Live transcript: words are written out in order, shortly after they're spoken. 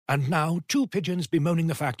And now, two pigeons bemoaning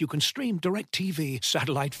the fact you can stream DirecTV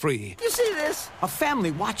satellite-free. You see this? A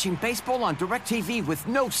family watching baseball on DirecTV with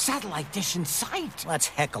no satellite dish in sight. Let's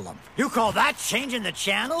heckle them. You call that changing the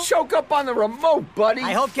channel? Choke up on the remote, buddy.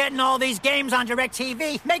 I hope getting all these games on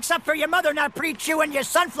DirecTV makes up for your mother not pre-chewing your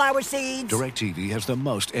sunflower seeds. DirecTV has the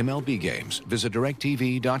most MLB games. Visit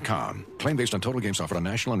DirecTV.com. Claim based on total games offered on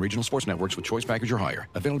national and regional sports networks with choice package or higher.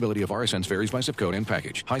 Availability of RSNs varies by zip code and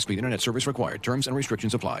package. High-speed internet service required. Terms and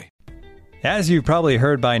restrictions apply. As you've probably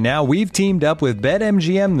heard by now, we've teamed up with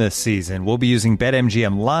BetMGM this season. We'll be using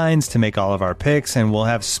BetMGM lines to make all of our picks, and we'll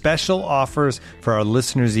have special offers for our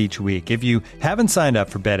listeners each week. If you haven't signed up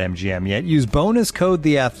for BetMGM yet, use bonus code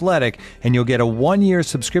THEATHLETIC, and you'll get a 1-year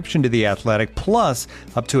subscription to The Athletic, plus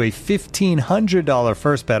up to a $1,500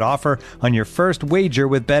 first bet offer on your first wager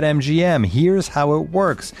with BetMGM. Here's how it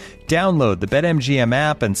works. Download the BetMGM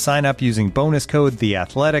app and sign up using bonus code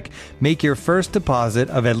THEATHLETIC. Make your first deposit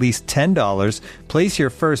of at least $10. Place your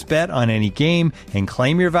first bet on any game and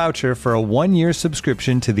claim your voucher for a 1-year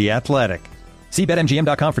subscription to The Athletic. See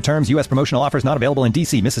BetMGM.com for terms. U.S. promotional offers not available in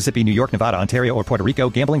D.C., Mississippi, New York, Nevada, Ontario, or Puerto Rico.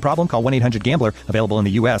 Gambling problem? Call 1-800-GAMBLER. Available in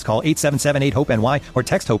the U.S. Call 877-8-HOPE-NY or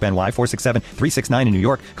text HOPE-NY 467-369 in New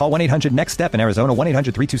York. Call 1-800-NEXT-STEP in Arizona.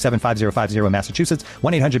 1-800-327-5050 in Massachusetts.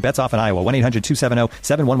 1-800-BETS-OFF in Iowa.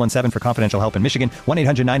 1-800-270-7117 for confidential help in Michigan.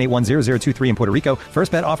 1-800-981-0023 in Puerto Rico.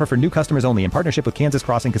 First bet offer for new customers only in partnership with Kansas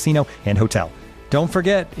Crossing Casino and Hotel. Don't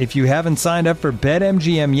forget, if you haven't signed up for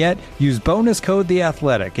BetMGM yet, use bonus code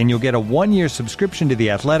THEATHLETIC, and you'll get a 1-year subscription to The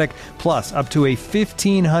Athletic, plus up to a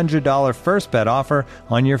 $1,500 first bet offer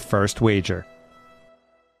on your first wager.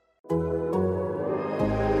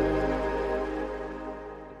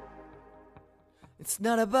 It's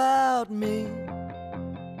not about me.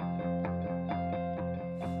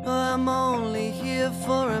 I'm only here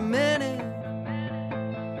for a minute.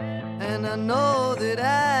 And I know that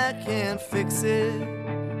I can't fix it.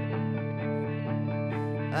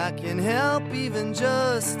 I can help even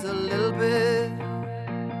just a little bit.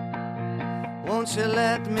 Won't you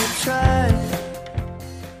let me try?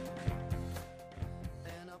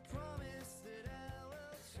 And I promise that I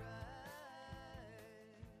will try.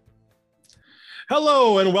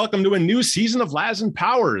 Hello and welcome to a new season of Laz and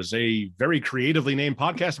Powers, a very creatively named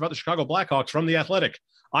podcast about the Chicago Blackhawks from The Athletic.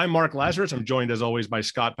 I'm Mark Lazarus. I'm joined, as always, by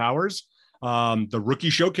Scott Powers. The rookie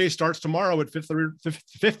showcase starts tomorrow at Fifth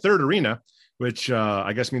Third Arena, which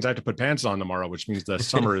I guess means I have to put pants on tomorrow, which means the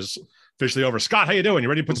summer is officially over. Scott, how you doing? You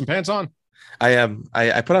ready to put some pants on? I am.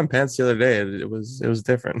 I put on pants the other day. It was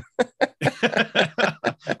different.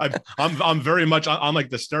 I'm very much. I'm like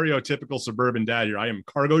the stereotypical suburban dad here. I am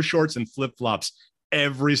cargo shorts and flip flops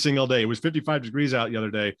every single day. It was 55 degrees out the other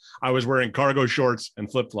day. I was wearing cargo shorts and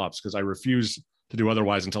flip flops because I refuse to do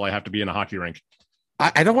otherwise until I have to be in a hockey rink.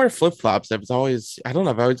 I don't wear flip flops. I don't know.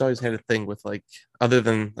 I've always had a thing with, like, other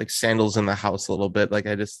than like sandals in the house a little bit. Like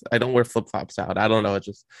I don't wear flip flops out. I don't know. It's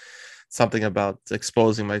just something about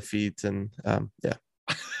exposing my feet and yeah.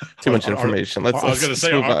 Too much information. I was going to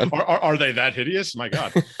say, are they that hideous? My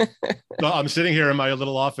God. No, I'm sitting here in my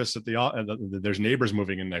little office at there's neighbors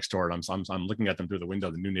moving in next door, and I'm looking at them through the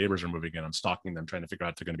window. The new neighbors are moving in. I'm stalking them, trying to figure out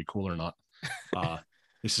if they're going to be cool or not.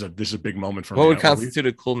 This is a big moment for me. What would constitute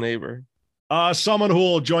a cool neighbor? Someone who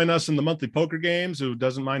will join us in the monthly poker games, who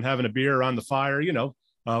doesn't mind having a beer around the fire. You know,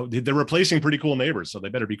 they're replacing pretty cool neighbors, so they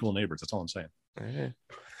better be cool neighbors. That's all I'm saying. Okay.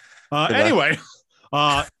 Anyway,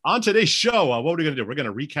 on today's show, what are we going to do? We're going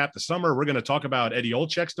to recap the summer. We're going to talk about Eddie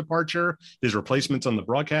Olczyk's departure, his replacements on the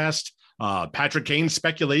broadcast, Patrick Kane's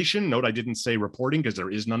speculation. Note I didn't say reporting because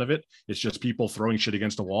there is none of it. It's just people throwing shit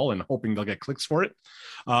against a wall and hoping they'll get clicks for it.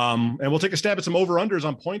 And we'll take a stab at some over-unders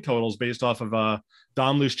on point totals based off of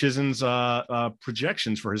Dom Luce Chisen's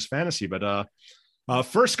projections for his fantasy. But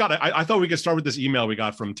first, Scott, I thought we could start with this email we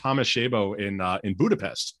got from Thomas Szabo in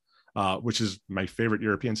Budapest. Which is my favorite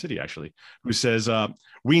European city, actually, who says,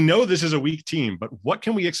 we know this is a weak team, but what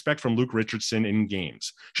can we expect from Luke Richardson in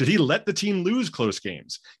games? Should he let the team lose close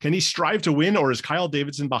games? Can he strive to win, or is Kyle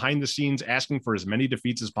Davidson behind the scenes asking for as many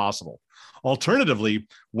defeats as possible? Alternatively,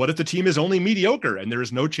 what if the team is only mediocre and there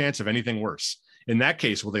is no chance of anything worse? In that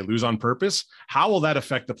case, will they lose on purpose? How will that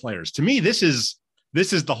affect the players? To me, this is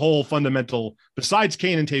the whole fundamental, besides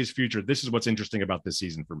Kane and Taves' future, this is what's interesting about this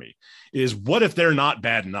season for me, is what if they're not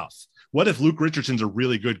bad enough? What if Luke Richardson's a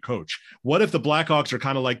really good coach? What if the Blackhawks are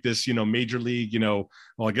kind of like this, major league, well,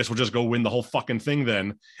 I guess we'll just go win the whole fucking thing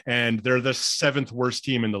then, and they're the 7th worst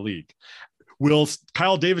team in the league? Will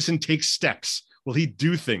Kyle Davidson take steps? Will he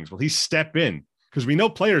do things? Will he step in? Because we know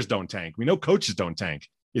players don't tank. We know coaches don't tank.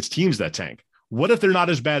 It's teams that tank. What if they're not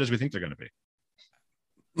as bad as we think they're going to be?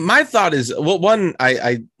 My thought is, well, one,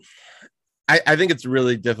 I I think it's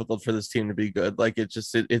really difficult for this team to be good. Like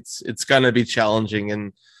it's going to be challenging.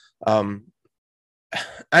 And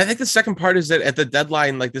I think the second part is that at the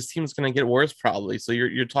deadline, like this team's going to get worse probably. So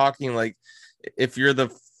you're talking like if you're the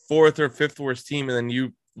fourth or fifth worst team and then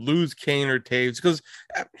you lose Kane or Taves, because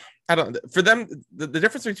I don't, for them, the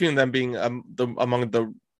difference between them being among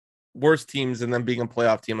the worst teams and them being a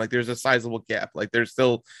playoff team, like there's a sizable gap. Like there's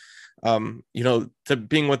still, to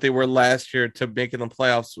being what they were last year to making the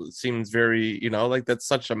playoffs seems very, like that's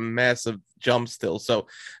such a massive jump still. So,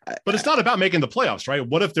 but it's not about making the playoffs, right?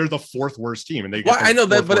 What if they're the fourth worst team and they? Well, I know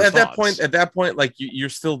that, but at that point, like you're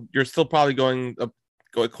still probably going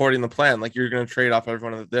according to plan. Like you're going to trade off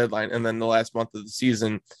everyone at the deadline, and then the last month of the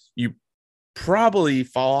season, you probably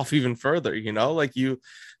fall off even further. Like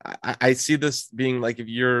I see this being like if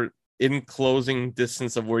you're in closing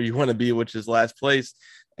distance of where you want to be, which is last place.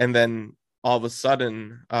 And then all of a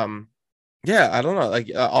sudden, I don't know, like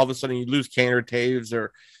all of a sudden you lose Kane or Taves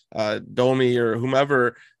or Domi or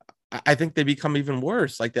whomever. I think they become even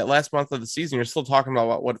worse. Like that last month of the season, you're still talking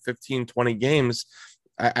about what 15, 20 games.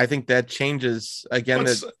 I think that changes again.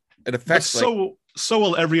 That it affects. So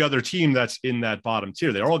will every other team that's in that bottom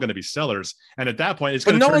tier. They're all going to be sellers. And at that point,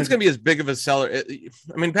 but no one's going to be as big of a seller.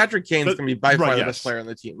 I mean, Patrick Kane's going to be by far the best player on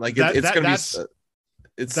the team. Like it's going to be.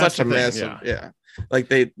 It's such a massive, Like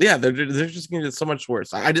they're just going to get so much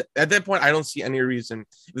worse. At that point, I don't see any reason.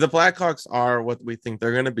 If the Blackhawks are what we think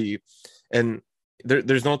they're going to be, and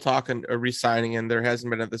there's no talk of re-signing, and there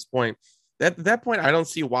hasn't been at this point. At that point, I don't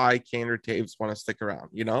see why Kane or Taves want to stick around.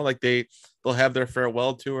 Like they'll have their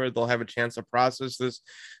farewell tour. They'll have a chance to process this.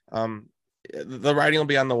 The writing will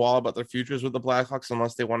be on the wall about their futures with the Blackhawks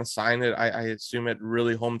unless they want to sign it. I assume at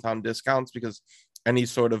really hometown discounts because any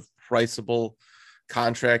sort of priceable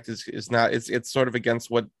contract is not. It's sort of against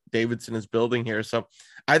what Davidson is building here. So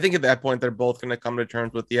I think at that point they're both going to come to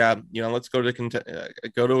terms with let's go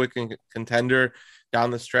to a contender down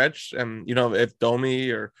the stretch. And if Domi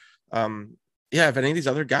or if any of these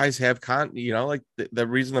other guys have like the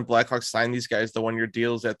reason the Blackhawks signed these guys the 1-year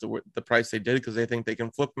deals at the price they did because they think they can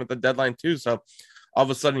flip them at the deadline too. So all of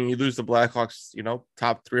a sudden you lose the Blackhawks,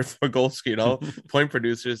 top 3 or 4 goals, point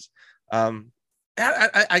producers.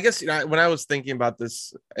 I guess when I was thinking about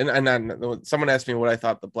this, and someone asked me what I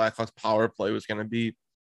thought the Blackhawks power play was going to be,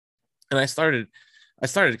 and I started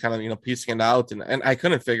kind of piecing it out, and I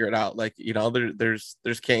couldn't figure it out. Like there's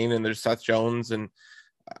Kane and there's Seth Jones and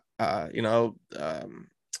Taves,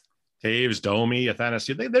 Domi,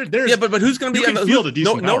 Athanasiou. There's but who's going to be on the field? A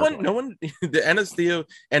decent no one. The Athanasiou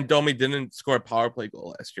and Domi didn't score a power play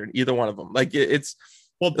goal last year. Either one of them. Like it's.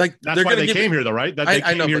 Well, like that's why they came here, though, right? That they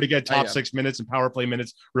came here to get top 6 minutes and power play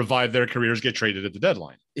minutes, revive their careers, get traded at the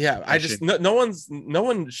deadline. Yeah, no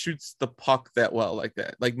one shoots the puck that well like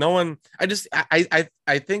that. Like no one. I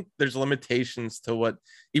think there's limitations to what,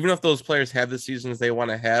 even if those players have the seasons they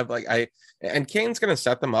want to have. And Kane's going to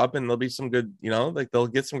set them up, and there'll be some good, like they'll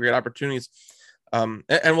get some great opportunities. And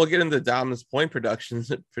we'll get into Dom's point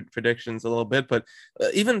predictions a little bit, but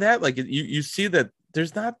even that, like you see that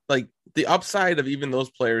there's not like the upside of even those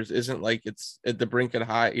players isn't like it's at the Brinkett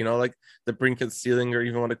high, like the Brinkett ceiling or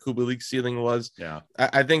even what a Kubalik ceiling was. Yeah.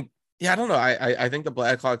 I think, I don't know. I think the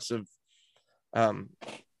Blackhawks have,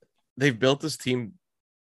 they've built this team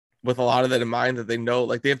with a lot of that in mind, that they know,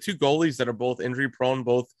 like they have 2 goalies that are both injury prone,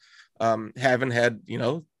 both haven't had,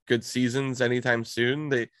 good seasons anytime soon.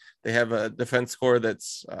 They have a defense core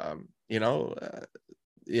that's,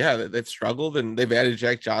 they've struggled, and they've added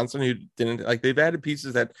Jack Johnson, who didn't like. They've added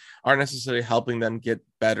pieces that aren't necessarily helping them get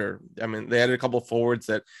better. I mean, they added a couple of forwards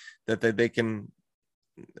that they can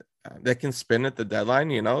spin at the deadline.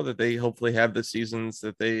 That they hopefully have the seasons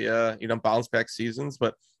that they bounce back seasons.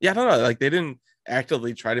 But I don't know. Like they didn't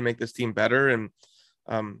actively try to make this team better, and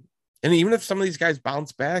even if some of these guys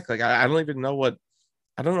bounce back, like I don't even know what.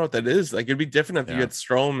 I don't know what that is. Like it'd be different if you had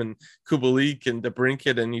Strome and Kubalik and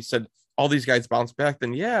DeBrincat, and you said all these guys bounce back.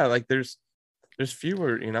 Then like there's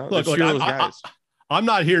fewer. Look, fewer guys. I'm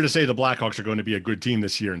not here to say the Blackhawks are going to be a good team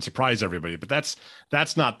this year and surprise everybody, but that's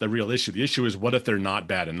not the real issue. The issue is what if they're not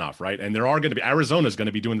bad enough, right? And Arizona's going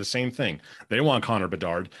to be doing the same thing. They want Connor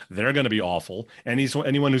Bedard. They're going to be awful. And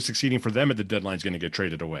anyone who's succeeding for them at the deadline is going to get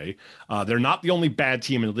traded away. They're not the only bad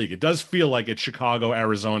team in the league. It does feel like it's Chicago,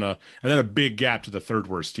 Arizona, and then a big gap to the 3rd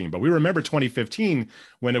worst team. But we remember 2015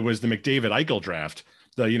 when it was the McDavid-Eichel draft.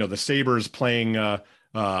 The Sabres playing.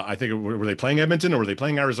 I think were they playing Edmonton or were they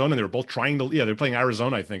playing Arizona? They were both trying to. Yeah, they were playing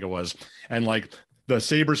Arizona, I think it was. And like the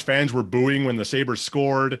Sabres fans were booing when the Sabres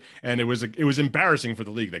scored, and it was embarrassing for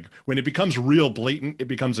the league. Like when it becomes real blatant, it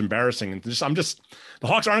becomes embarrassing. And the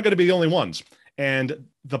Hawks aren't going to be the only ones. And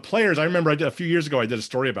the players, I remember a few years ago I did a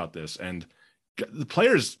story about this, and the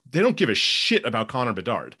players, they don't give a shit about Connor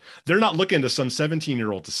Bedard. They're not looking to some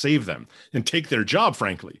 17-year-old to save them and take their job,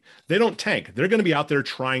 frankly. They don't tank. They're going to be out there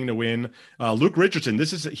trying to win. Luke Richardson,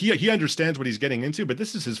 he understands what he's getting into, but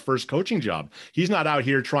this is his first coaching job. He's not out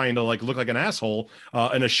here trying to look like an asshole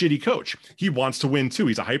and a shitty coach. He wants to win too.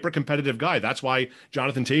 He's a hyper-competitive guy. That's why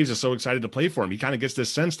Jonathan Toews is so excited to play for him. He kind of gets this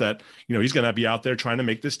sense that, he's going to be out there trying to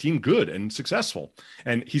make this team good and successful.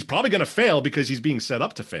 And he's probably going to fail because he's being set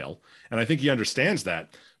up to fail. And I think he understands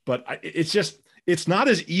that, but it's not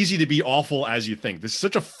as easy to be awful as you think. This is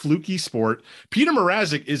such a fluky sport. Peter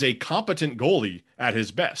Mrazek is a competent goalie at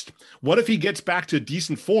his best. What if he gets back to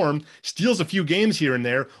decent form, steals a few games here and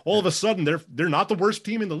there? All of a sudden, they're not the worst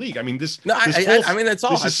team in the league. I mean, it's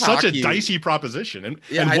such a dicey proposition. And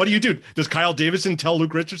what do? Does Kyle Davidson tell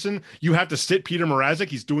Luke Richardson, you have to sit Peter Mrazek?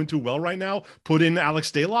 He's doing too well right now. Put in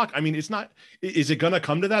Alex Stalock. I mean, it's not. Is it going to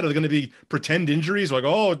come to that? Are there going to be pretend injuries like,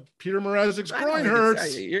 oh, Peter Mrazek's groin hurts?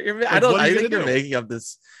 I think you're making up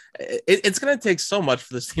this. It's going to take so much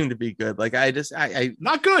for this team to be good.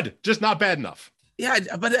 Not good, just not bad enough. Yeah,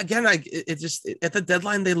 but again, at the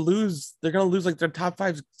deadline they lose. They're going to lose their top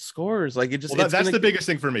 5 scorers. That's the biggest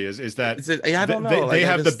thing for me is that I don't know. They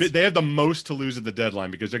have the most to lose at the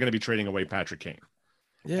dedeadline because they're going to be trading away Patrick Kane.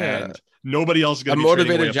 Yeah, and nobody else is going to be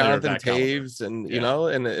motivated Jonathan Toews, and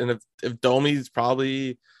and if Domi's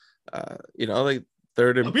probably,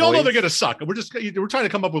 third in we all know they're going to suck. We're trying to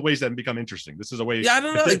come up with ways that can become interesting. This is a way. Yeah, I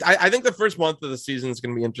don't know. I think the first month of the season is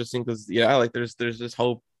going to be interesting because there's this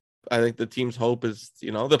hope. I think the team's hope is,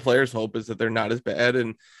 the players' hope is that they're not as bad.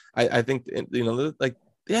 And I think, there'll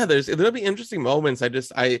be interesting moments. I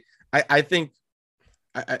think,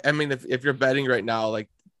 if you're betting right now,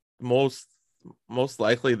 most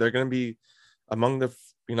likely they're going to be among the,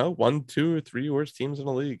 1, 2, or 3 worst teams in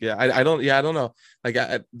the league. Yeah. I don't know.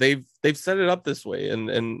 They've set it up this way.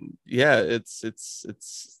 And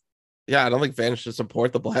I don't think fans should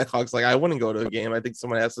support the Blackhawks. I wouldn't go to a game. I think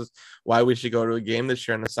someone asked us why we should go to a game this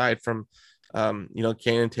year. And aside from, Kane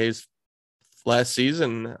and Toews last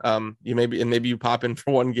season, maybe you pop in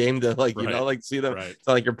for one game to see them. Right. It's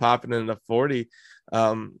not like you're popping in a 40.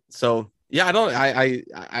 I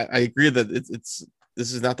agree that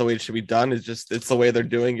this is not the way it should be done. It's the way they're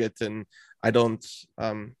doing it. And I don't,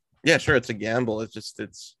 sure. It's a gamble.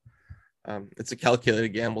 It's a calculated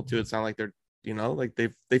gamble too. It's not like they're,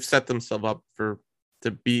 they've set themselves up to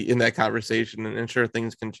be in that conversation, and sure,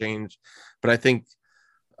 things can change. But I think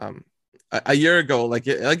a year ago, if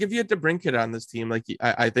you had DeBrincat on this team,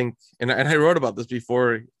 I think, and I wrote about this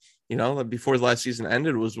before, before the last season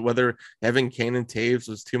ended, was whether having Kane and Toews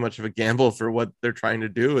was too much of a gamble for what they're trying to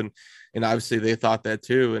do, and obviously they thought that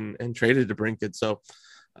too, and traded DeBrincat. So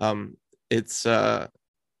it's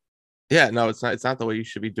it's not the way you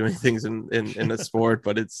should be doing things in a sport,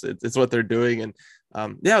 but it's what they're doing. And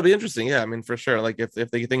it'll be interesting. Yeah. I mean, for sure. If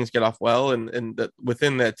things get off well and that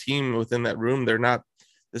within that team, within that room,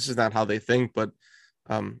 this is not how they think, but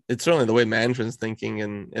it's certainly the way management's thinking.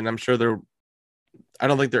 And I'm sure I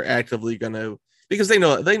don't think they're actively going to, because they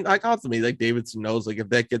know, ultimately, Davidson knows, if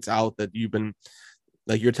that gets out that you've been,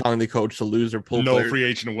 you're telling the coach to lose or pull. No free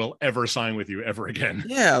agent will ever sign with you ever again.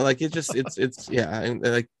 Yeah.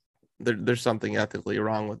 And there's something ethically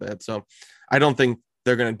wrong with that. So I don't think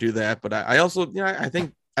they're going to do that. But I also, I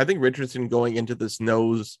think Richardson going into this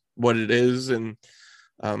knows what it is. And,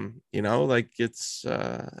 it's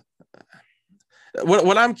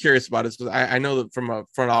what I'm curious about is because I know that from a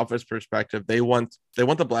front office perspective, they want the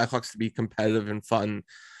Blackhawks to be competitive and fun.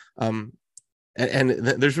 And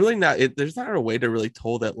there's really there's not a way to really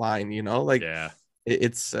toe that line,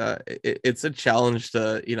 it's a challenge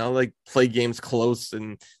to play games close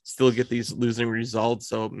and still get these losing results.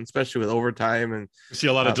 So especially with overtime, and you see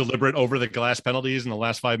a lot of deliberate over the glass penalties in the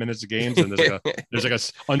last 5 minutes of games, and there's a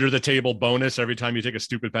under the table bonus every time you take a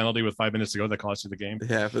stupid penalty with 5 minutes to go that costs you the game.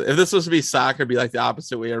 Yeah, if this was to be soccer, it'd be the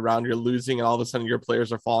opposite way around. You're losing, and all of a sudden your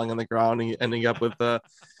players are falling on the ground and ending up with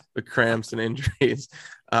cramps and injuries.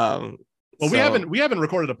 Well, we haven't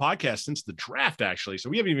recorded a podcast since the draft, actually, so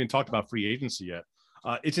we haven't even talked about free agency yet.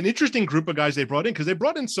 It's an interesting group of guys they brought in because they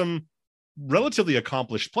brought in some relatively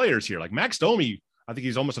accomplished players here, like Max Domi. I think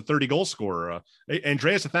he's almost a 30-goal scorer.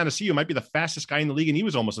 Andreas Athanasiou might be the fastest guy in the league, and he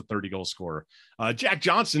was almost a 30-goal scorer. Jack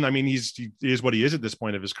Johnson, I mean, he is what he is at this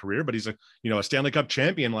point of his career, but he's a Stanley Cup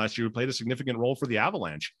champion last year who played a significant role for the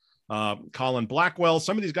Avalanche. Colin Blackwell,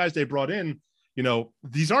 some of these guys they brought in,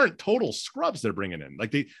 these aren't total scrubs they're bringing in.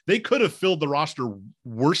 They could have filled the roster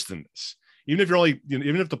worse than this. Even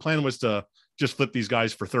if the plan was to just flip these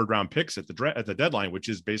guys for third round picks at the deadline, which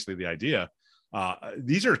is basically the idea,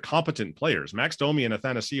 These are competent players. Max Domi and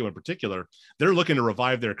Athanasio in particular, they're looking to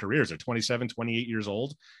revive their careers. They're 27, 28 years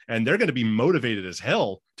old, and they're going to be motivated as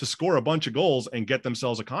hell to score a bunch of goals and get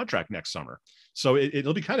themselves a contract next summer. So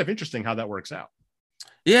it'll be kind of interesting how that works out.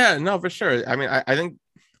 Yeah, no, for sure. I mean, I think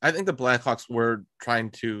the Blackhawks were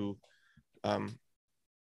trying to, I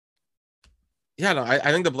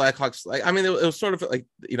think the Blackhawks, it was sort of like,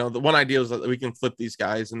 the one idea was that we can flip these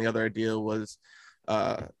guys, and the other idea was,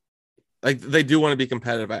 they do want to be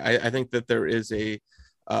competitive. I think that there is a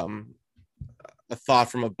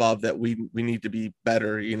thought from above that we need to be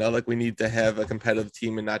better, we need to have a competitive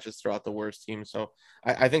team and not just throw out the worst team. So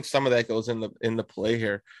I think some of that goes in the play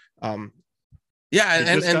here. And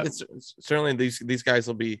it's certainly these guys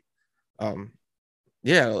will be,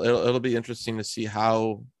 it'll be interesting to see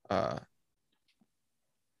how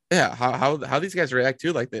these guys react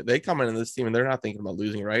too. Like they come into this team and they're not thinking about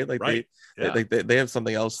losing, right? They have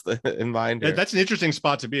something else in mind here. That's an interesting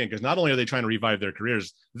spot to be in, because not only are they trying to revive their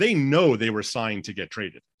careers, they know they were signed to get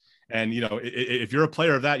traded. And, if you're a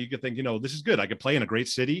player of that, you could think, this is good. I could play in a great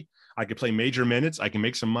city. I could play major minutes. I can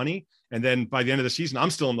make some money. And then by the end of the season, I'm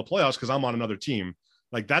still in the playoffs because I'm on another team.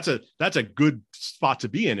 Like that's a good spot to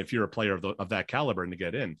be in if you're a player of that caliber and to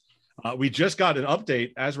get in. We just got an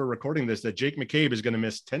update as we're recording this that Jake McCabe is going to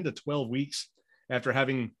miss 10 to 12 weeks after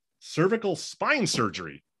having cervical spine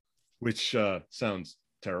surgery, which sounds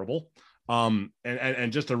terrible.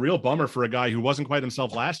 And just a real bummer for a guy who wasn't quite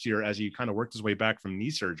himself last year as he kind of worked his way back from knee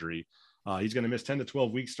surgery. He's going to miss 10 to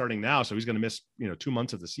 12 weeks starting now. So he's going to miss, 2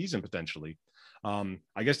 months of the season potentially.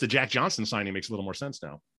 I guess the Jack Johnson signing makes a little more sense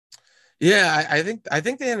now. Yeah, I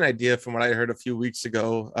think they had an idea from what I heard a few weeks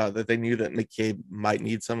ago that they knew that McCabe might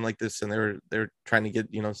need something like this, and they're trying to get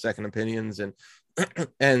second opinions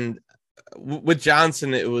and with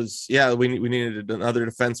Johnson it was we needed another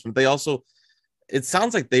defenseman. They also, it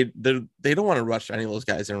sounds like they don't want to rush any of those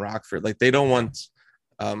guys in Rockford. Like they don't want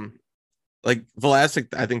like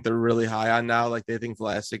Vlasic. I think they're really high on now. Like they think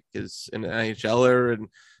Vlasic is an NHLer,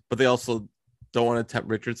 but they also don't want to tempt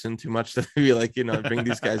Richardson too much to be like, bring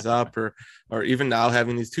these guys up or even now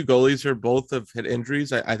having these two goalies who both have had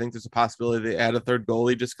injuries. I think there's a possibility they add a third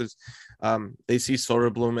goalie just because they see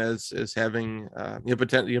Soderblom as having,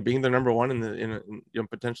 potentially being their number one in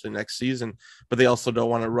potentially next season, but they also don't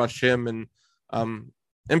want to rush him.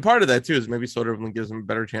 And part of that too is maybe Soderblom gives them a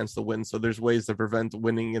better chance to win. So there's ways to prevent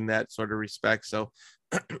winning in that sort of respect. So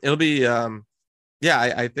it'll be,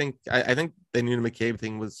 I think they knew the McCabe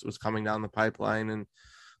thing was coming down the pipeline, and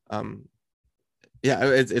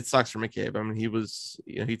it sucks for McCabe. I mean, he was,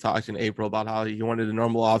 he talked in April about how he wanted a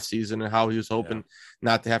normal off season and how he was hoping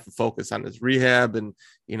not to have to focus on his rehab and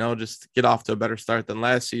just get off to a better start than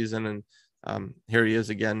last season. And here he is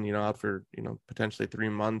again, out for potentially 3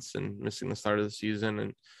 months and missing the start of the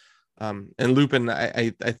season. And Lupin,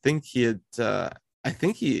 I think he had.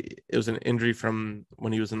 It was an injury from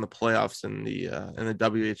when he was in the playoffs in the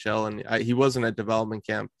WHL, and he wasn't at development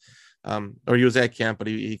camp, or he was at camp, but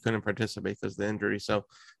he couldn't participate because of the injury. So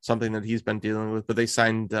something that he's been dealing with. But they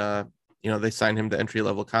signed him to entry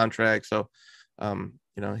level contract. So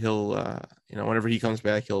he'll whenever he comes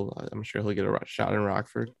back, I'm sure he'll get a shot in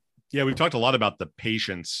Rockford. Yeah, we've talked a lot about the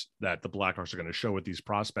patience that the Blackhawks are going to show with these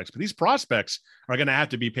prospects, but these prospects are going to have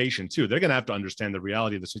to be patient too. They're going to have to understand the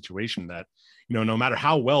reality of the situation that, no matter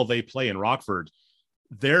how well they play in Rockford,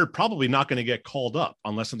 they're probably not going to get called up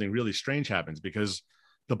unless something really strange happens, because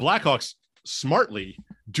the Blackhawks smartly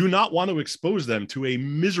do not want to expose them to a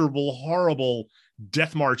miserable, horrible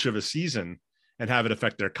death march of a season and have it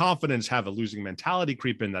affect their confidence, have a losing mentality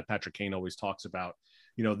creep in that Patrick Kane always talks about.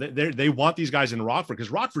 They want these guys in Rockford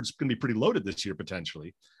because Rockford's going to be pretty loaded this year,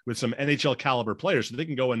 potentially with some NHL caliber players. So they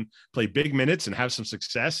can go and play big minutes and have some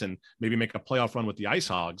success and maybe make a playoff run with the Ice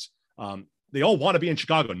Hogs. They all want to be in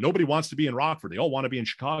Chicago. Nobody wants to be in Rockford. They all want to be in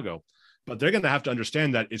Chicago, but they're going to have to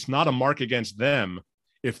understand that it's not a mark against them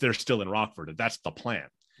if they're still in Rockford. That's the plan.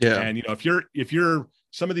 Yeah. And, if you're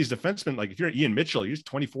some of these defensemen, like if you're Ian Mitchell, he's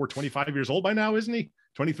 24, 25 years old by now, isn't he?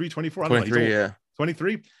 23, 24. I don't 23, know. Yeah.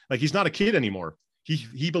 23. Like he's not a kid anymore.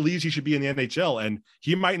 He believes he should be in the NHL, and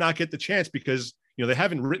he might not get the chance because they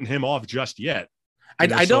haven't written him off just yet. I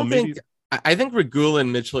think Regula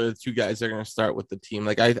and Mitchell are the two guys that are going to start with the team.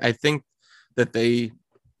 Like I think that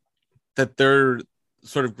they're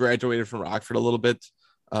sort of graduated from Rockford a little bit,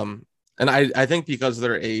 and I think because of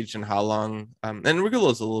their age and how long, and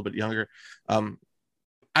Regula's a little bit younger.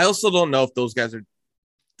 I also don't know if those guys are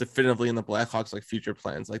definitively in the Blackhawks like future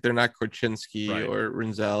plans. Like they're not Korchinski or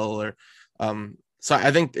Rinzel or. So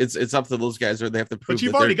I think it's up to those guys, or they have to prove. But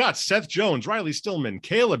you've already got Seth Jones, Riley Stillman,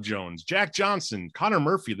 Caleb Jones, Jack Johnson, Connor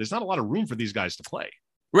Murphy. There's not a lot of room for these guys to play.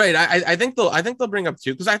 Right. I think they'll bring up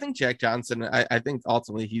two, because I think Jack Johnson, I think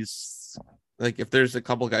ultimately he's like, if there's a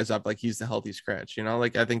couple guys up, like he's the healthy scratch,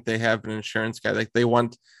 like I think they have an insurance guy. Like they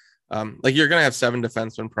want, like you're gonna have 7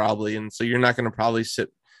 defensemen probably, and so you're not gonna probably sit,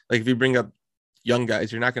 like if you bring up young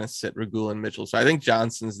guys, you're not gonna sit Regula and Mitchell. So I think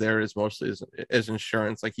Johnson's there is mostly as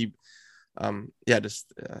insurance. Like he,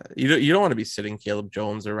 you don't want to be sitting Caleb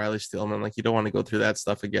Jones or Riley Stillman. Like you don't want to go through that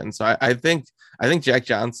stuff again. So I think Jack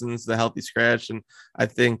Johnson's the healthy scratch, and I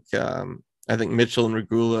think Mitchell and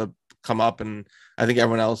Regula come up, and I think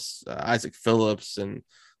everyone else, Isaac Phillips and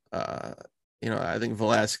I think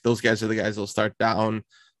Velasquez, those guys are the guys that'll start down.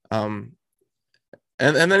 And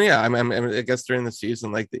then I guess during the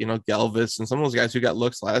season, like Galvis and some of those guys who got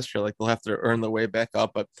looks last year, like they'll have to earn their way back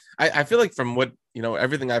up. But I feel like from what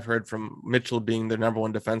everything I've heard from Mitchell being the number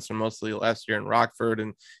one defenseman mostly last year in Rockford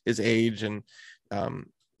and his age, and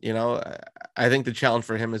I think the challenge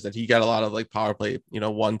for him is that he got a lot of like power play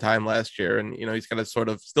one time last year, and he's got to sort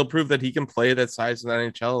of still prove that he can play that size in the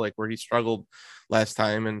NHL, like where he struggled last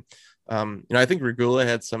time. And I think Regula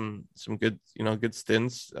had some good, good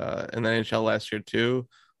stints in the NHL last year too.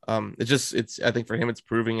 I think for him, it's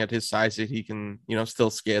proving at his size that he can, still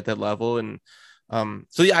skate at that level. And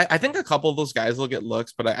I think a couple of those guys will get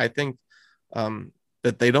looks, but I think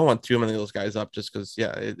that they don't want too many of those guys up just because,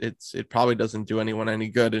 it probably doesn't do anyone any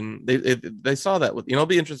good. And they saw that with, it'll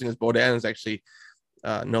be interesting as Beaudin is actually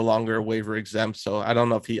no longer waiver exempt. So I don't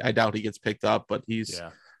know I doubt he gets picked up, but he's,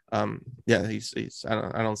 he's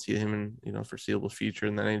I don't see him in foreseeable future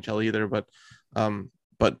in the NHL either, but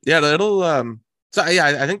it'll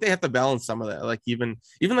I think they have to balance some of that, like even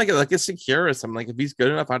like a Securis. I'm like, if he's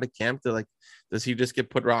good enough out of camp, to like, does he just get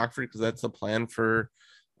put Rockford because that's the plan for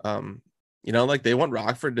like they want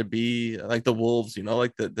Rockford to be like the Wolves,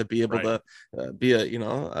 like to be able to be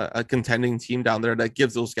a contending team down there that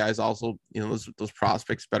gives those guys also those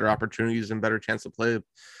prospects better opportunities and better chance to play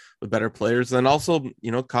with better players. And then also,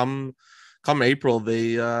 come April,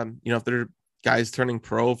 they, if they're guys turning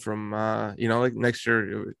pro from, like next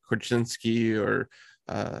year, Korchinski or,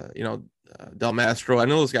 Del Mastro. I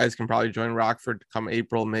know those guys can probably join Rockford come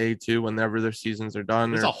April, May too, whenever their seasons are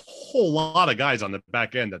done. There's a whole lot of guys on the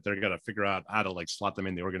back end that they're going to figure out how to like slot them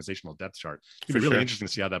in the organizational depth chart. It'd be really interesting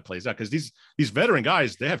to see how that plays out, because these veteran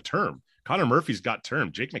guys, they have term. Connor Murphy's got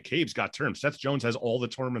term. Jake McCabe's got term. Seth Jones has all the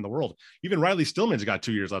term in the world. Even Riley Stillman's got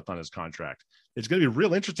 2 years left on his contract. It's going to be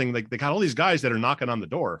real interesting. Like they got all these guys that are knocking on the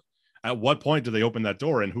door. At what point do they open that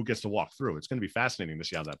door, and who gets to walk through? It's going to be fascinating to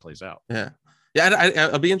see how that plays out. Yeah.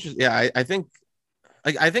 I'll be interested. Yeah. I think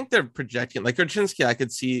they're projecting like Korchinski. I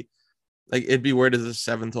could see like it'd be weird as a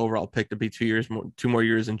 7th overall pick to be 2 more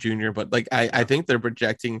years in junior, but like I think they're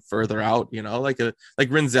projecting further out, like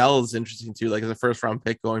Rinzel is interesting too, like as a 1st round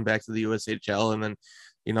pick going back to the USHL, and then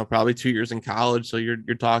probably 2 years in college, so you're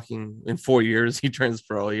talking in 4 years he turns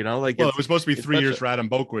pro, like it was supposed to be 3 years for Adam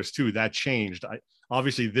Boquist too. That changed.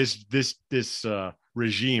 Obviously this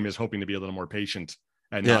regime is hoping to be a little more patient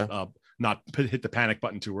and not hit the panic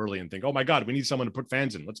button too early and think, oh my God, we need someone to put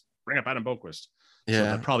fans in. Let's bring up Adam Boquist. Yeah, so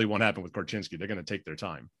that probably won't happen with Korchinski. They're going to take their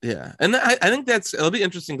time. Yeah, and I think it'll be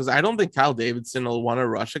interesting, because I don't think Kyle Davidson will want to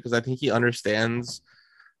rush it, because I think he understands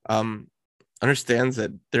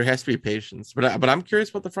that there has to be patience. But I'm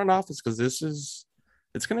curious about the front office, because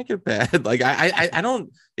it's going to get bad. Like I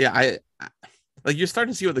don't. Yeah, I like you're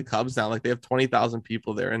starting to see with the Cubs now. Like they have 20,000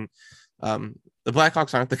 people there, and the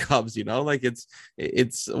Blackhawks aren't the Cubs. Like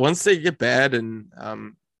it's once they get bad, and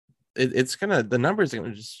it's gonna, the numbers are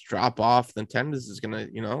gonna just drop off. The attendance is gonna,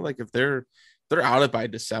 like if they're out it by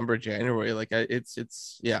December, January, like I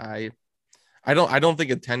don't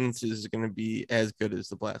think attendance is going to be as good as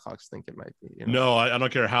the Blackhawks think it might be. No, I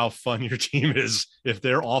don't care how fun your team is. If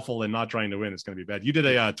they're awful and not trying to win, it's going to be bad. You did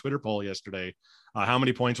a Twitter poll yesterday. How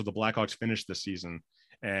many points will the Blackhawks finish this season?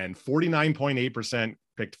 And 49.8%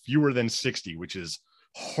 picked fewer than 60, which is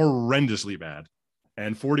horrendously bad.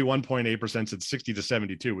 And 41.8% said 60 to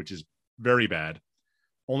 72, which is very bad.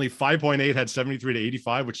 Only 5.8 had 73 to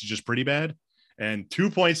 85, which is just pretty bad. And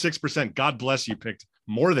 2.6%, God bless you, picked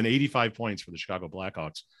more than 85 points for the Chicago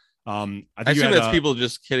Blackhawks. I assume that's people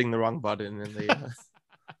just hitting the wrong button and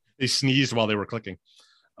they sneezed while they were clicking.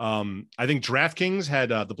 I think DraftKings had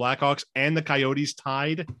the Blackhawks and the Coyotes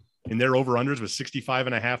tied in their over-unders with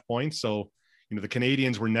 65.5 points. So, the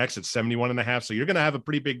Canadians were next at 71.5. So you're going to have a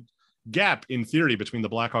pretty big gap in theory between the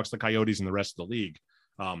Blackhawks, the Coyotes, and the rest of the league.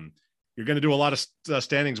 You're going to do a lot of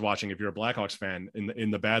standings watching if you're a Blackhawks fan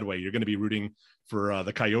in the bad way. You're going to be rooting for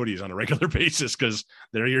the Coyotes on a regular basis, because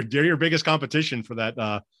they're your biggest competition for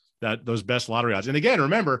those best lottery odds. And again,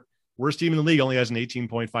 remember, worst team in the league only has an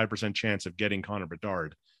 18.5% chance of getting Connor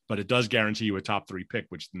Bedard. but it does guarantee you a top 3 pick,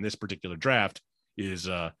 which in this particular draft is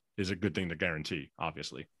a good thing to guarantee,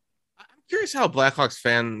 obviously. I'm curious how Blackhawks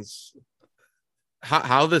fans,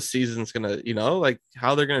 how this season's gonna, like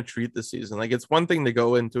how they're gonna treat the season. Like, it's one thing to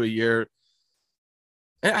go into a year,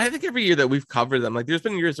 and I think every year that we've covered them, like there's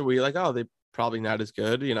been years where we're like, oh, they probably not as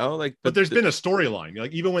good, like. But there's been a storyline.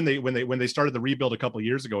 Like, even when they started the rebuild a couple of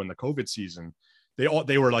years ago in the COVID season,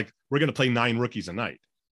 they were like, we're going to play 9 rookies a night.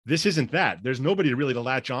 This isn't that. There's nobody really to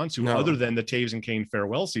latch on to other than the Taves and Kane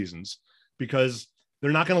farewell seasons, because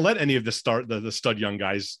they're not going to let any of the stud young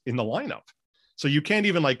guys in the lineup. So you can't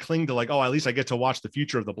even like cling to like, oh, at least I get to watch the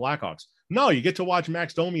future of the Blackhawks. No, you get to watch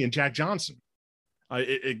Max Domi and Jack Johnson.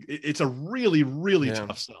 It's a really, really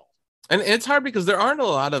tough sell. And it's hard because there aren't a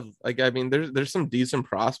lot of, like, I mean, there's some decent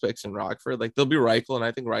prospects in Rockford. Like, there'll be Reichel, and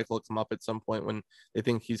I think Reichel will come up at some point when they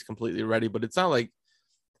think he's completely ready. But it's not like,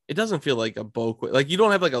 it doesn't feel like a Boak. Like, you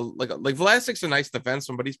don't have like Vlasic's a nice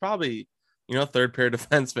defenseman, but he's probably, third pair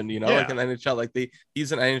defenseman, like in the NHL. Like,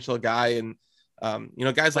 he's an NHL guy, and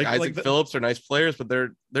guys like Isaac Phillips are nice players, but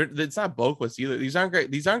they're it's not Boquist either. These aren't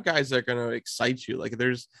great. These aren't guys that are going to excite you. Like,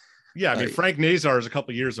 there's. Yeah, I mean, Frank Nazar is a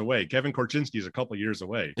couple of years away. Kevin Korchinski is a couple of years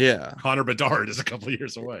away. Yeah. Connor Bedard is a couple of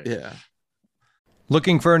years away. Yeah.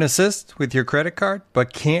 Looking for an assist with your credit card,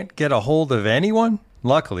 but can't get a hold of anyone?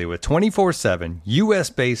 Luckily, with 24/7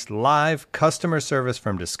 U.S.-based live customer service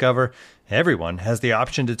from Discover, everyone has the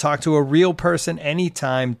option to talk to a real person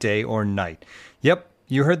anytime, day or night. Yep,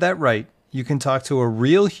 you heard that right. You can talk to a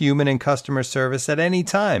real human in customer service at any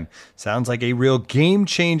time. Sounds like a real game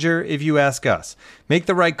changer if you ask us. Make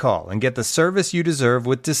the right call and get the service you deserve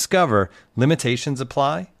with Discover. Limitations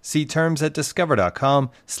apply. See terms at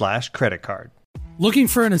discover.com/creditcard. Looking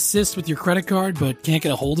for an assist with your credit card but can't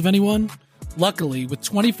get a hold of anyone? Luckily, with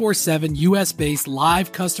 24/7 U.S.-based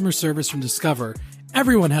live customer service from Discover,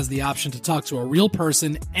 everyone has the option to talk to a real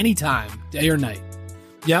person anytime, day or night.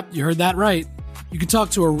 Yep, you heard that right. You can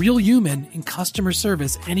talk to a real human in customer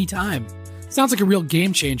service anytime. Sounds like a real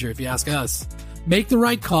game changer if you ask us. Make the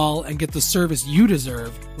right call and get the service you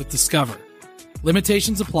deserve with Discover.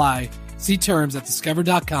 Limitations apply. See terms at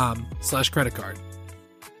discover.com/creditcard.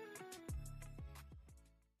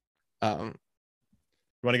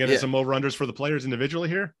 You want to get into some over-unders for the players individually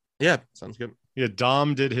here? Yeah, sounds good. Yeah,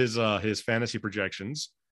 Dom did his fantasy projections.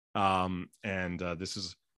 This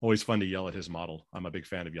is always fun to yell at his model. I'm a big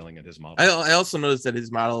fan of yelling at his model. I also noticed that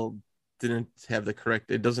his model didn't have the correct.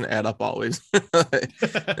 It doesn't add up always.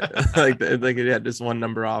 like it had just one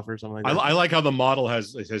number off or something like that. I like how the model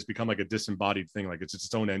has become like a disembodied thing. Like it's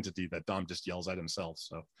its own entity that Dom just yells at himself.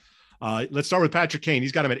 So let's start with Patrick Kane.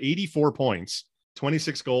 He's got him at 84 points,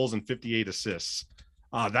 26 goals and 58 assists.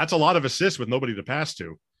 That's a lot of assists with nobody to pass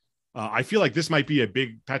to. I feel like this might be a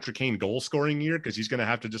big Patrick Kane goal scoring year because he's going to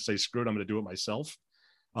have to just say, screw it, I'm going to do it myself.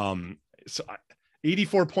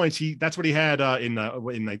 84 points. That's what he had in I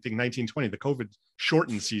think 1920, the COVID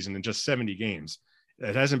shortened season, in just 70 games.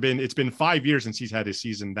 It's been 5 years since he's had his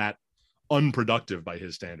season that unproductive by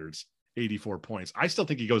his standards. 84 points. I still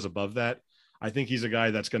think he goes above that. I think he's a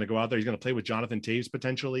guy that's going to go out there. He's going to play with Jonathan Toews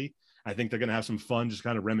potentially. I think they're going to have some fun, just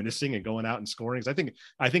kind of reminiscing and going out and scoring. I think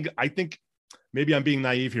maybe I'm being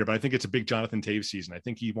naive here, but I think it's a big Jonathan Toews season. I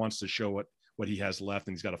think he wants to show what he has left,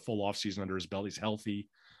 and he's got a full off season under his belt. He's healthy.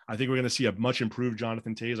 I think we're going to see a much improved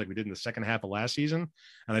Jonathan Toews like we did in the second half of last season.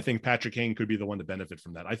 And I think Patrick Kane could be the one to benefit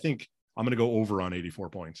from that. I think I'm going to go over on 84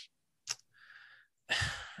 points.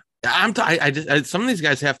 Some of these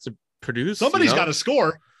guys have to produce. Somebody's got to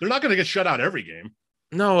score. They're not going to get shut out every game.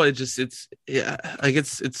 No, it's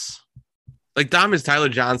like Dom is Tyler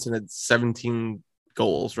Johnson at 17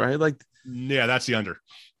 goals, right? Like, yeah, that's the under.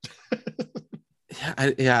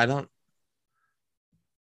 I don't.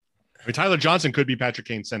 I mean, Tyler Johnson could be Patrick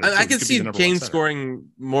Kane's center. I can see Kane scoring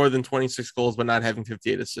more than 26 goals, but not having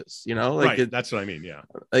 58 assists. Right? That's what I mean. Yeah.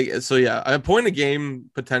 A point a game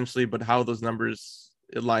potentially, but how those numbers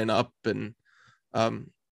line up, and I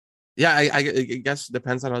guess it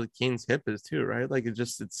depends on how Kane's hip is too, right? Like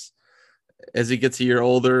it's as he gets a year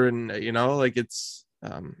older, and it's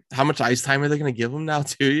how much ice time are they going to give him now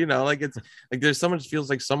too? It's like there's feels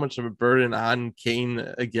like so much of a burden on Kane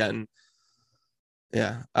again.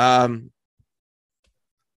 Yeah. I'll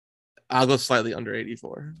go slightly under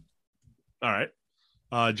 84. All right.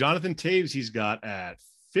 Jonathan Toews, he's got at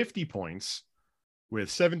 50 points with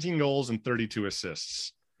 17 goals and 32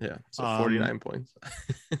 assists. Yeah. So 49 points.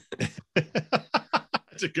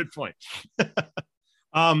 That's a good point.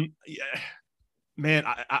 Yeah, man,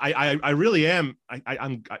 I really am.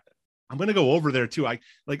 I'm going to go over there too. I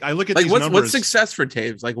look at like these what's numbers. success for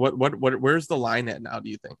Taves? Like what where's the line at now? Do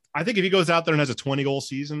you think? I think if he goes out there and has a 20 goal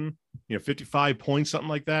season, 55 points, something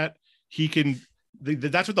like that, he can.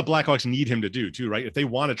 That's what the Blackhawks need him to do too, right? If they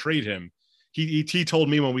want to trade him, he told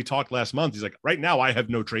me when we talked last month, he's like, right now I have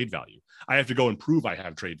no trade value. I have to go and prove I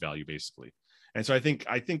have trade value, basically. And so I think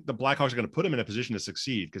the Blackhawks are going to put him in a position to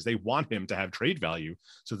succeed because they want him to have trade value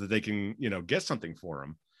so that they can, get something for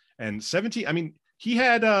him. And 17, I mean, he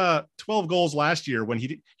had 12 goals last year when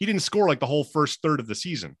he didn't score like the whole first third of the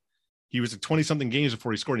season. He was at 20 something games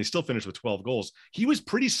before he scored, and he still finished with 12 goals. He was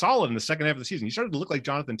pretty solid in the second half of the season. He started to look like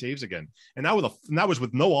Jonathan Toews again. And that was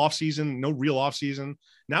with no offseason, no real offseason.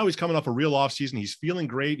 Now he's coming off a real offseason. He's feeling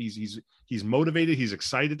great. He's motivated. He's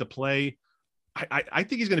excited to play. I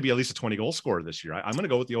think he's going to be at least a 20 goal scorer this year. I'm going to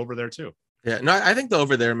go with the over there too. Yeah, no, I think the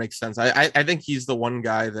over there makes sense. I think he's the one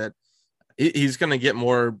guy that he's going to get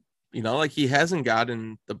more, like he hasn't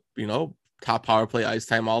gotten the, top power play ice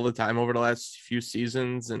time all the time over the last few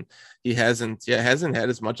seasons. And he hasn't had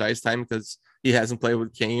as much ice time because he hasn't played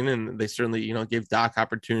with Kane, and they certainly, gave Doc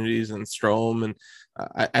opportunities and Strome. And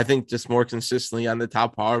I think just more consistently on the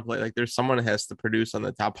top power play, like there's someone that has to produce on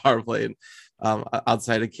the top power play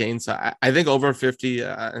outside of Kane. So I think over 50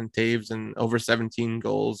 and Taves and over 17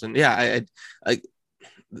 goals. And yeah, I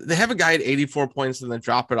they have a guy at 84 points and then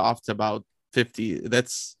drop it off to about 50.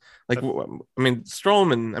 That's like,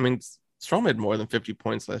 Strome had more than 50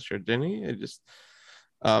 points last year, didn't he?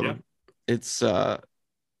 It's I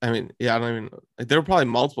don't even like there were probably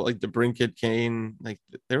multiple like DeBrincat, Kane, like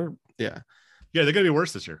they're they're gonna be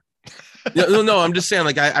worse this year. no, I'm just saying,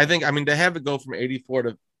 like I think to have it go from 84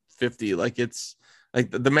 to 50, like it's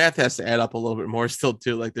like the math has to add up a little bit more still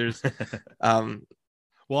too. Like there's well,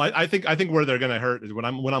 I think where they're gonna hurt is when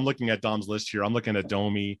I'm looking at Dom's list here, I'm looking at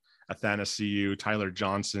Domi, Athanasiou, Tyler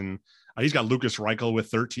Johnson. He's got Lucas Reichel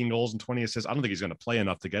with 13 goals and 20 assists. I don't think he's going to play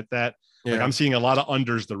enough to get that. Yeah. Like I'm seeing a lot of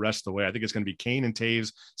unders the rest of the way. I think it's going to be Kane and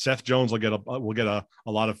Taves. Seth Jones will get a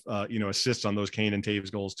lot of assists on those Kane and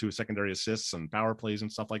Taves goals too, secondary assists and power plays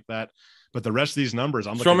and stuff like that. But the rest of these numbers,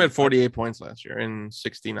 I'm looking at 48 points last year in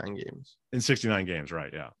 69 games. In 69 games,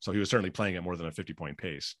 right? Yeah. So he was certainly playing at more than a 50-point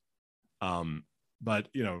pace. But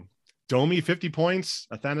Domi 50 points,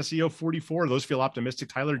 Athanasiou 44. Those feel optimistic.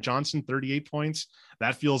 Tyler Johnson 38 points.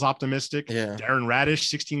 That feels optimistic. Yeah. Darren Radish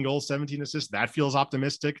 16 goals, 17 assists. That feels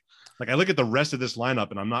optimistic. Like I look at the rest of this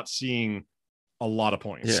lineup and I'm not seeing a lot of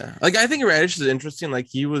points. Yeah. Like I think Radish is interesting. Like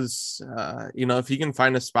he was, if he can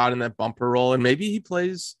find a spot in that bumper role and maybe he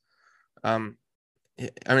plays. I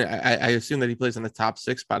assume that he plays in the top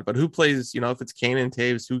 6 spot, but who plays? If it's Kane and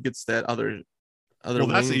Taves, who gets that other? Well,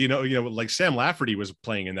 that's like Sam Lafferty was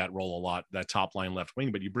playing in that role a lot, that top line left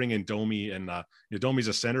wing. But you bring in Domi, and Domi's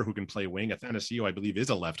a center who can play wing. Athanasiou, I believe,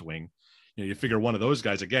 is a left wing. You figure one of those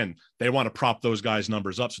guys again. They want to prop those guys'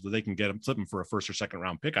 numbers up so that they can flip them for a first or second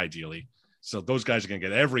round pick, ideally. So those guys are going to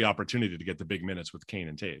get every opportunity to get the big minutes with Kane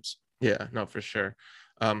and Taves. Yeah, no, for sure.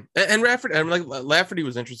 And Lafferty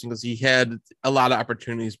was interesting because he had a lot of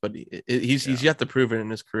opportunities, but he's yet to prove it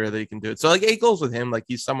in his career that he can do it. So like 8 goals with him, like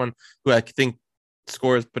he's someone who I think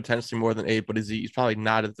scores potentially more than 8, but he's probably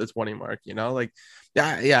not at the 20 mark, I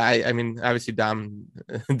mean obviously Dom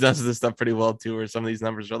does this stuff pretty well too, where some of these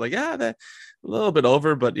numbers are like that a little bit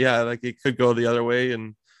over, but like it could go the other way,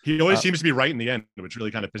 and he always seems to be right in the end, which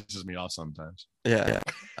really kind of pisses me off sometimes. It's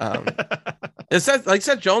like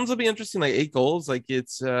Seth Jones will be interesting, like 8 goals, like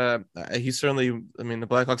it's he's certainly, the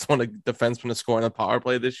Blackhawks want a defenseman to score on the power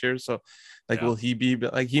play this year, so will he be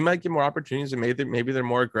like, he might get more opportunities, and maybe they're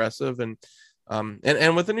more aggressive, and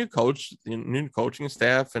with a new coach, new coaching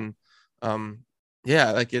staff, and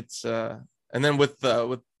it's and then with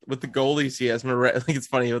the goalies he has, I think it's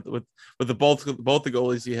funny with the both the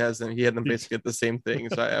goalies he has, and he had them basically at the same thing.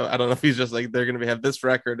 So I don't know if he's just like they're going to have this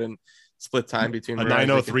record and split time between a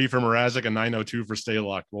 903 for Mrazek and 902 for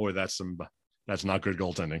Stalock. Boy, that's not good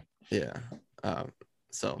goaltending. Yeah. But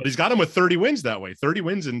he's got him with 30 wins that way. 30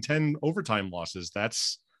 wins and 10 overtime losses.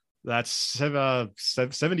 That's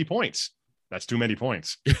 70 points. That's too many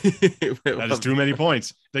points. That is too many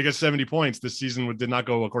points. They get 70 points. This season did not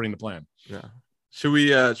go according to plan. Yeah. Should we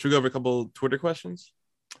go over a couple Twitter questions?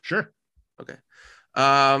 Sure. Okay.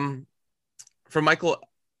 From Michael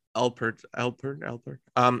Alpert.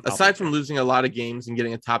 Aside from losing a lot of games and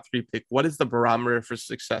getting a top 3 pick, what is the barometer for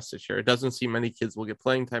success this year? It doesn't seem many kids will get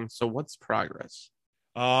playing time. So what's progress?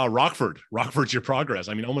 Rockford's your progress.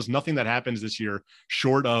 I mean, almost nothing that happens this year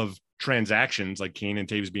short of transactions like Kane and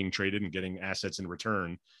Taves being traded and getting assets in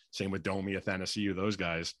return. Same with Domi, Athanasiou, those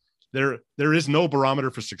guys. There is no barometer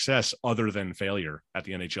for success other than failure at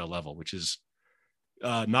the NHL level, which is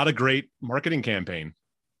not a great marketing campaign.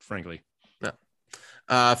 frankly.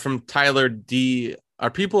 From Tyler D. Are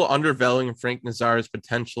people undervaluing Frank Nazar's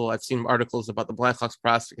potential? I've seen articles about the Blackhawks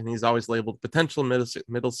prospect, and he's always labeled potential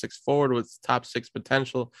middle six forward with top six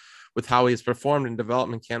potential. With how he has performed in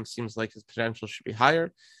development camp, seems like his potential should be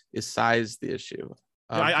higher. Is size the issue?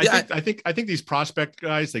 I think these prospect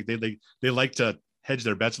guys, like they like to hedge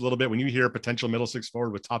their bets a little bit. When you hear a potential middle six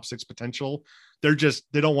forward with top six potential, they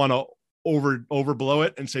don't want to overblow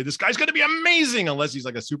it and say this guy's going to be amazing unless he's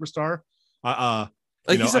like a superstar.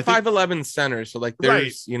 He's a 5'11" center, so like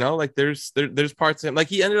there's there's parts of him, like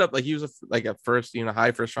he ended up like he was a first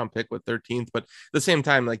high first round pick with 13th, but at the same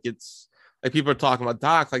time, like it's like people are talking about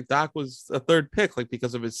Doc, like Doc was a third pick, like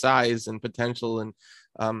because of his size and potential,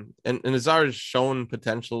 and Nazar has shown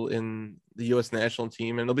potential in the U.S. national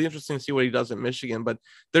team, and it'll be interesting to see what he does at Michigan. But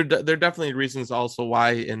there are definitely reasons also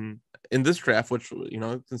why in this draft, which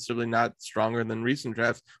considerably not stronger than recent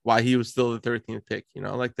drafts, why he was still the 13th pick.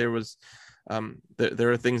 Like there was.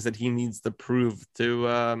 There are things that he needs to prove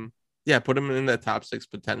to put him in that top six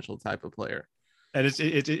potential type of player. And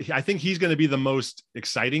I think he's going to be the most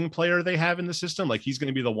exciting player they have in the system. Like he's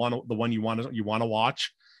going to be the one you want to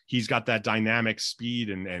watch. He's got that dynamic speed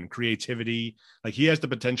and creativity. Like he has the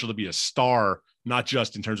potential to be a star, not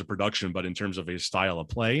just in terms of production, but in terms of his style of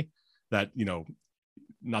play. That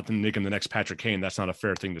not to make him the next Patrick Kane. That's not a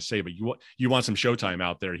fair thing to say, but you want some showtime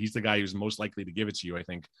out there. He's the guy who's most likely to give it to you, I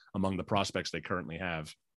think, among the prospects they currently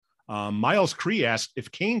have. Miles Cree asked,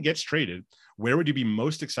 if Kane gets traded, where would you be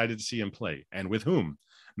most excited to see him play and with whom?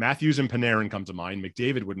 Matthews and Panarin come to mind.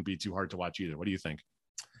 McDavid wouldn't be too hard to watch either. What do you think?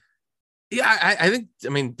 Yeah, I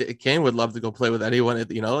mean, Kane would love to go play with anyone,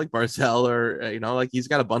 like Barzal or, like he's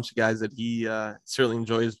got a bunch of guys that he certainly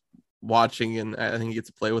enjoys watching, and I think he gets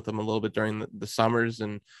to play with them a little bit during the summers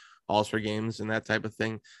and All-Star games and that type of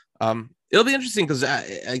thing. It'll be interesting because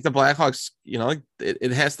like the Blackhawks, like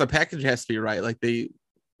it has, the package has to be right. Like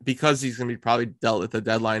because he's going to be probably dealt at the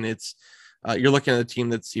deadline. It's you're looking at a team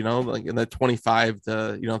that's, like in the 25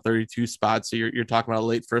 to, 32 spots. So you're talking about a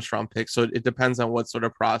late first round pick. So it depends on what sort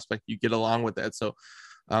of prospect you get along with that. So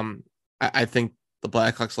I think the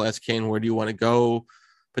Blackhawks will ask Kane, where do you want to go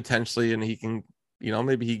potentially? And he can,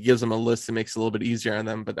 maybe he gives them a list that makes it a little bit easier on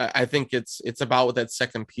them. But I think it's about that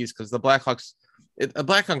second piece, because the Blackhawks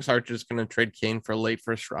aren't just going to trade Kane for a late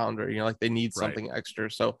first rounder. Like they need something extra.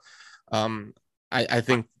 So I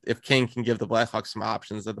think if Kane can give the Blackhawks some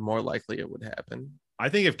options, that the more likely it would happen. I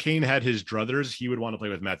think if Kane had his druthers, he would want to play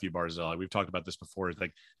with Matthew Barzal. We've talked about this before. It's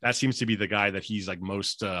like that seems to be the guy that he's like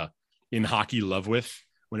most in hockey love with.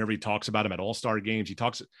 Whenever he talks about him at all-star games,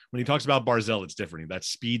 when he talks about Barzal, it's different. That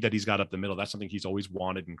speed that he's got up the middle, that's something he's always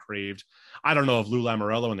wanted and craved. I don't know if Lou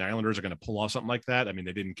Lamoriello and the Islanders are going to pull off something like that. I mean,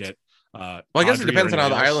 they didn't get. Well, I guess it depends on how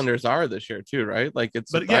the Islanders are this year too, right? Like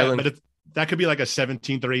but that could be like a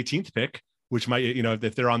 17th or 18th pick, which might,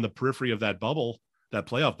 if they're on the periphery of that bubble, that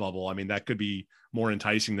playoff bubble, I mean, that could be more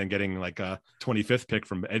enticing than getting like a 25th pick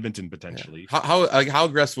from Edmonton potentially. Yeah. How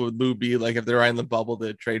aggressive would Lou be, like if they're in the bubble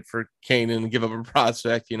to trade for Kane and give up a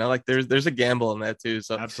prospect? Like there's a gamble in that too.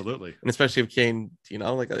 So absolutely, and especially if Kane,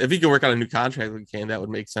 like if he can work on a new contract with Kane, that would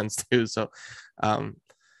make sense too. So that's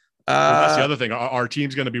the other thing. Our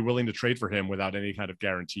team's going to be willing to trade for him without any kind of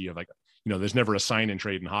guarantee of like, there's never a sign and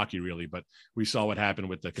trade in hockey really, but we saw what happened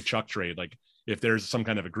with the Tkachuk trade. Like if there's some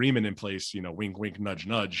kind of agreement in place, wink, wink, nudge,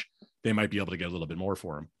 nudge, they might be able to get a little bit more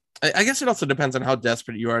for him. I guess it also depends on how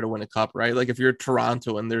desperate you are to win a cup, right? Like if you're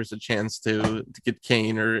Toronto and there's a chance to get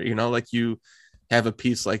Kane, or, like you have a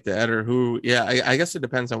piece like that, or I guess it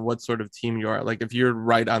depends on what sort of team you are. Like if you're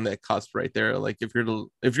right on that cusp right there, like if you're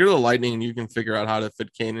the Lightning and you can figure out how to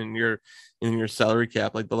fit Kane in your salary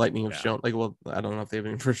cap, like the Lightning have shown, like, well, I don't know if they have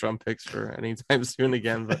any first round picks for anytime soon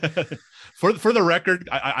again, but for the record,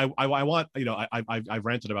 I want, I've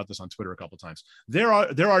ranted about this on Twitter a couple of times. There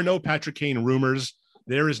are no Patrick Kane rumors.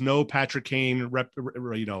 There is no Patrick Kane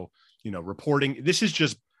reporting. This is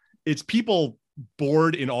just, it's people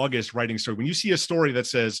bored in August writing story. When you see a story that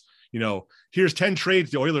says, here's 10 trades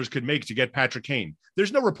the Oilers could make to get Patrick Kane,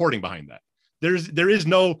 there's no reporting behind that. There is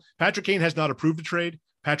no, Patrick Kane has not approved the trade.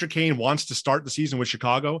 Patrick Kane wants to start the season with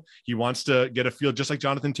Chicago. He wants to get a feel, just like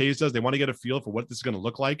Jonathan Toews does. They want to get a feel for what this is going to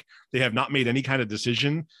look like. They have not made any kind of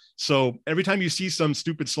decision. So every time you see some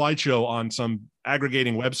stupid slideshow on some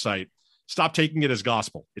aggregating website, stop taking it as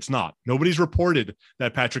gospel. It's not. Nobody's reported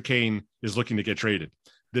that Patrick Kane is looking to get traded.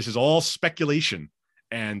 This is all speculation.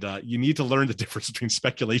 And you need to learn the difference between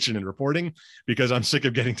speculation and reporting, because I'm sick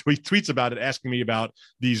of getting tweets about it, asking me about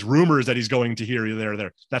these rumors that he's going to here,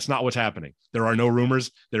 there. That's not what's happening. There are no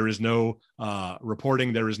rumors. There is no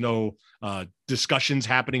reporting. There is no discussions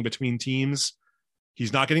happening between teams.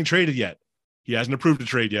 He's not getting traded yet. he hasn't approved a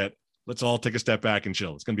trade yet. Let's all take a step back and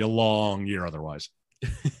chill. It's going to be a long year otherwise.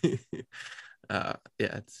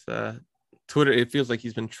 It's Twitter. It feels like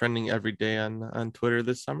he's been trending every day on Twitter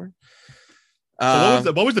this summer.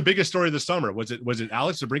 So what was the biggest story of the summer? Was it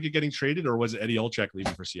Alex DeBrincat getting traded, or was it Eddie Olczyk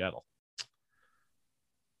leaving for Seattle?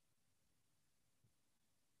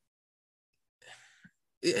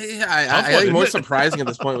 Yeah, I think more surprising at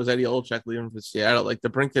this point was Eddie Olczyk leaving for Seattle. Like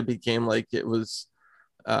DeBrincat became like it was,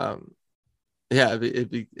 as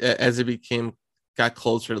it got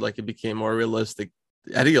closer, like it became more realistic.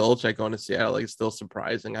 Eddie Olczyk going to Seattle, like, still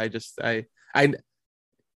surprising. I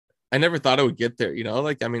never thought it would get there. You know,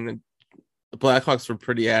 like, I mean, the Blackhawks were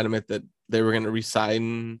pretty adamant that they were going to resign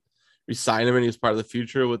him, and he was part of the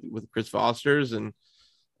future with Chris Foster's. And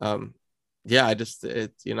but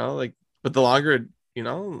the longer,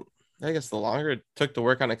 I guess the longer it took to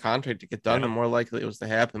work on a contract to get done, the more likely it was to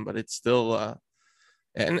happen. But it's still,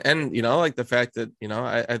 and like the fact that,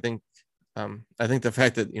 I think the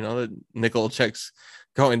fact that, that Nick Olczyk's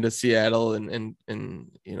going to Seattle and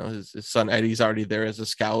his son Eddie's already there as a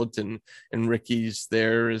scout, and Ricky's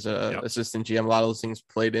there as a assistant GM. A lot of those things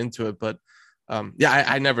played into it, but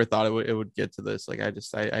I never thought it would get to this. Like, I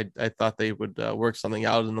thought they would work something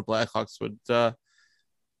out, and the Blackhawks would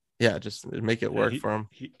just make it work for him.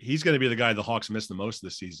 He's going to be the guy the Hawks miss the most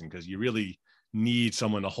this season, because you really need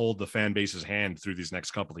someone to hold the fan base's hand through these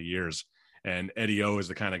next couple of years. And Eddie O is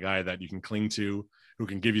the kind of guy that you can cling to, who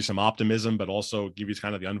can give you some optimism, but also give you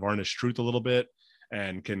kind of the unvarnished truth a little bit,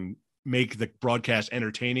 and can make the broadcast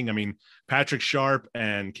entertaining. I mean, Patrick Sharp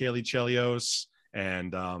and Kaylee Chelios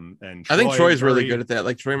and I think Troy's really good at that.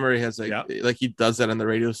 Like, Troy Murray has like he does that on the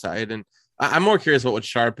radio side. And I'm more curious about what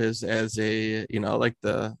Sharp is as a, like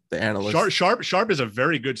the analyst. Sharp is a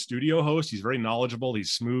very good studio host. He's very knowledgeable.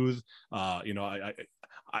 He's smooth.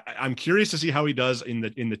 I'm curious to see how he does in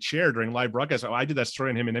the chair during live broadcast. I did that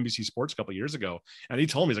story on him in NBC Sports a couple of years ago, and he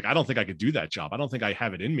told me, he's like, I don't think I could do that job. I don't think I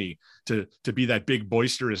have it in me to be that big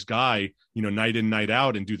boisterous guy, night in, night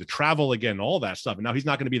out, and do the travel again, all that stuff. And now he's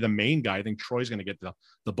not going to be the main guy. I think Troy's going to get the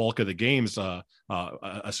bulk of the games,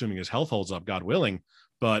 assuming his health holds up, God willing.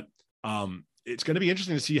 But it's going to be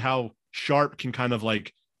interesting to see how Sharp can kind of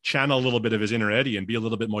like channel a little bit of his inner Eddie and be a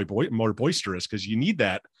little bit more boisterous, because you need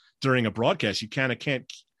that during a broadcast. You can't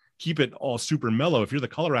keep it all super mellow. If you're the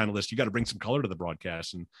color analyst, you got to bring some color to the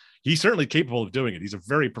broadcast, and he's certainly capable of doing it. He's a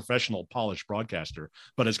very professional, polished broadcaster,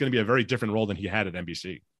 but it's going to be a very different role than he had at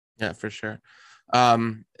NBC. Yeah, for sure.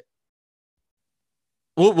 We're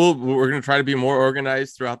going to try to be more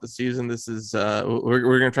organized throughout the season. This is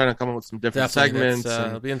we're going to try to come up with some different segments.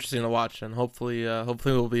 It'll be interesting to watch, and hopefully it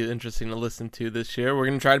will be interesting to listen to this year. We're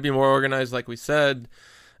going to try to be more organized, like we said.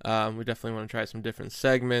 We definitely want to try some different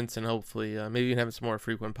segments, and hopefully maybe even have some more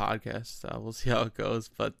frequent podcasts. We'll see how it goes.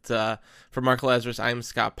 But for Mark Lazarus, I'm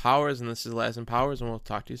Scott Powers, and this is Laz and Powers, and we'll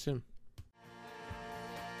talk to you soon.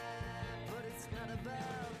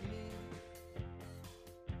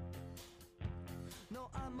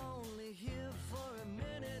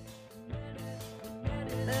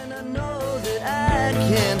 And I know that I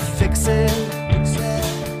can fix it.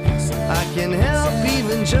 I can help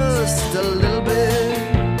even just a little bit.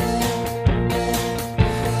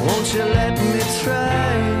 Won't you let me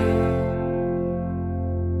try?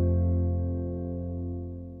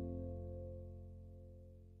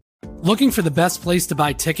 Looking for the best place to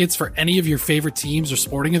buy tickets for any of your favorite teams or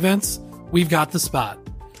sporting events? We've got the spot.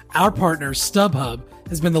 Our partner, StubHub,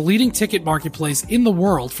 has been the leading ticket marketplace in the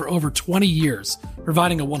world for over 20 years,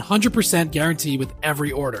 providing a 100% guarantee with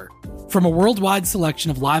every order. From a worldwide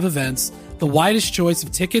selection of live events, the widest choice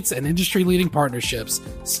of tickets, and industry-leading partnerships,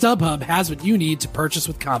 StubHub has what you need to purchase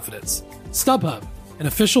with confidence. StubHub, an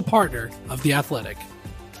official partner of The Athletic.